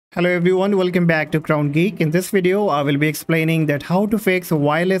Hello everyone, welcome back to Crown Geek. In this video, I will be explaining that how to fix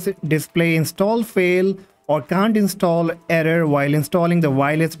wireless display install fail or can't install error while installing the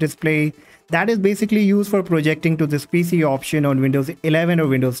wireless display that is basically used for projecting to this PC option on Windows 11 or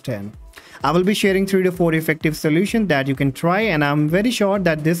Windows 10. I will be sharing 3 to 4 effective solutions that you can try, and I'm very sure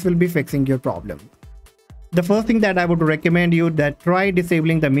that this will be fixing your problem. The first thing that I would recommend you that try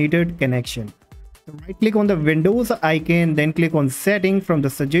disabling the metered connection. Right click on the Windows icon, then click on Settings from the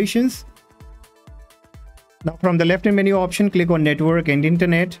suggestions. Now from the left hand menu option, click on Network and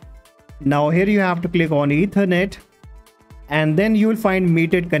Internet. Now here you have to click on Ethernet, and then you will find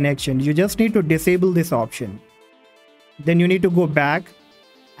metered connection. You just need to disable this option. Then you need to go back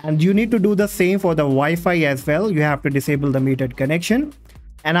and you need to do the same for the Wi-Fi as well. You have to disable the metered connection,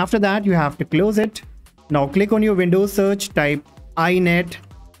 and after that you have to close it. Now click on your Windows search, type inet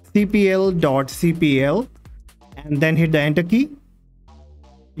cpl.cpl and then hit the enter key.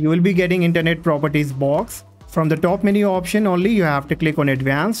 You will be getting internet properties box. From the top menu option only, you have to click on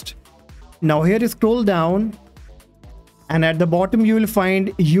advanced. Now here scroll down, and at the bottom you will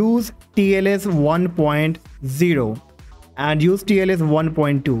find use TLS 1.0 and use TLS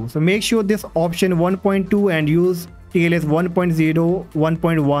 1.2. So make sure this option 1.2 and use TLS 1.0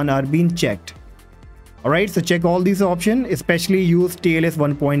 1.1 are being checked. Alright, so check all these options, especially use TLS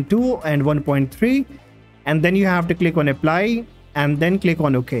 1.2 and 1.3, and then you have to click on apply and then click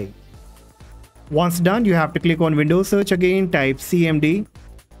on OK. Once done, you have to click on Windows search again, type CMD,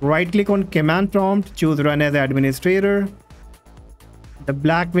 right click on command prompt, choose run as administrator. The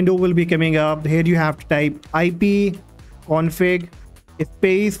black window will be coming up. Here you have to type ipconfig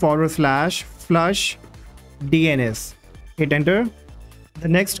space /flushdns. Hit enter. The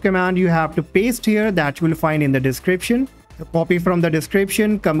next command you have to paste here, that you will find in the description. So copy from the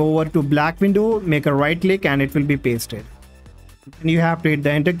description, come over to black window, make a right click and it will be pasted. Then you have to hit the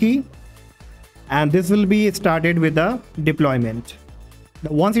enter key, and this will be started with the deployment.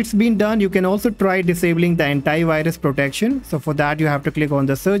 Now, once it's been done, you can also try disabling the antivirus protection. So for that you have to click on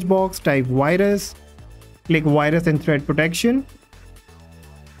the search box, type virus, click virus and threat protection,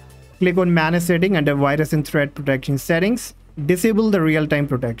 click on manage setting under virus and threat protection settings. Disable the real-time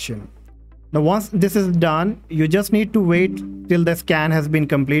protection. Now once this is done, you just need to wait till the scan has been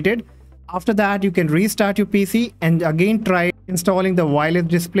completed. After that you can restart your PC and again try installing the wireless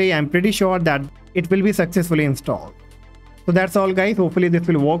display. I'm pretty sure that it will be successfully installed. So that's all guys, hopefully this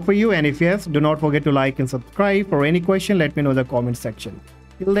will work for you, and if yes, do not forget to like and subscribe. For any question, let me know in the comment section.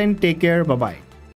 Till then, take care, bye bye.